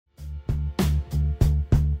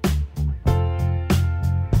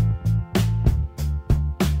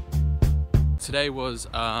today was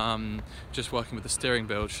just working with the steering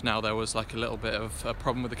bilge. Now there was like a little bit of a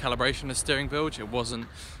problem with the calibration of the steering bilge. It wasn't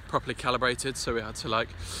properly calibrated, so we had to like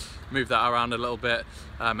move that around a little bit,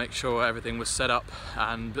 make sure everything was set up,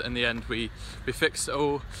 and in the end we fixed it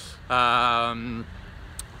all. And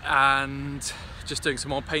just doing some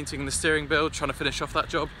more painting in the steering bilge, trying to finish off that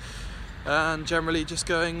job, and generally just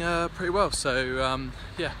going pretty well. So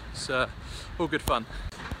yeah, it's all good fun.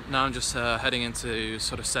 Now I'm just heading into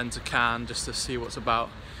sort of Centre Can just to see what's about.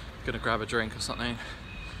 Gonna grab a drink or something.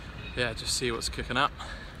 Yeah, just see what's cooking up.